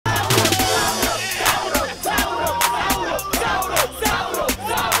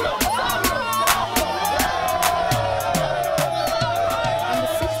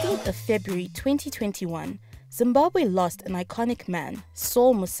February 2021, Zimbabwe lost an iconic man,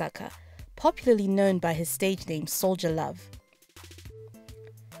 Saul Musaka, popularly known by his stage name Soul JAH Love.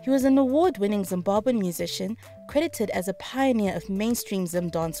 He was an award-winning Zimbabwean musician credited as a pioneer of mainstream Zim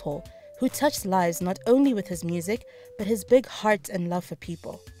dancehall, who touched lives not only with his music, but his big heart and love for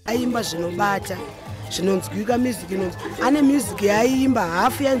people. Zvinonzwika music inonzi ane music yaimba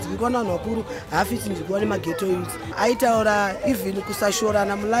hafu yanzwikwa navanhu vakuru hafu ichinzwikwa nemaghetto youth. Aitaura even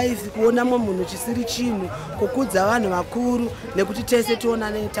kusashorana mulife, kuona mumwe munhu chisiri chinhu, kukudza vanhu vakuru nekuti tese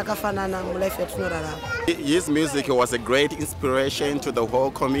tionane takafanana mulife yatinorarama. His music was a great inspiration to the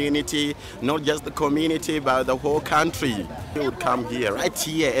whole community, not just the community but the whole country. He would come here, right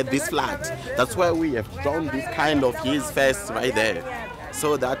here at this flat. That's why we have drawn this kind of his face right there,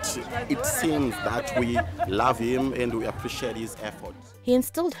 so that it seems that we love him and we appreciate his efforts. He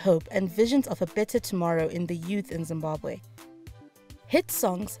instilled hope and visions of a better tomorrow in the youth in Zimbabwe. Hit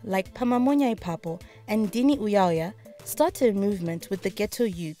songs like Pamamonya Ipapo and Dini Uyauya started a movement with the ghetto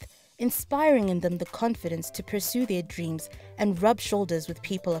youth, inspiring in them the confidence to pursue their dreams and rub shoulders with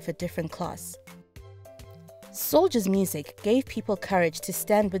people of a different class. Soul JAH's music gave people courage to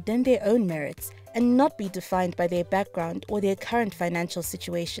stand within their own merits and not be defined by their background or their current financial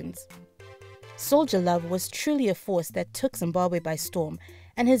situations. Soul JAH Love was truly a force that took Zimbabwe by storm,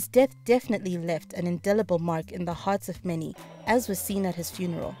 and his death definitely left an indelible mark in the hearts of many, as was seen at his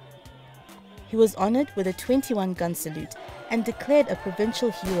funeral. He was honored with a 21-gun salute and declared a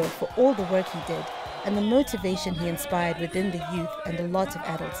provincial hero for all the work he did and the motivation he inspired within the youth and a lot of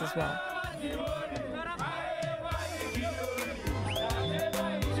adults as well.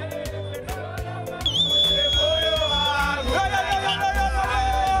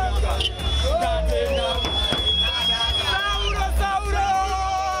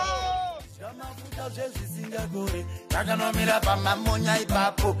 Pamamonya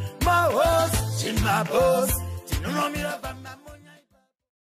Ipapo, my horse, in my boss.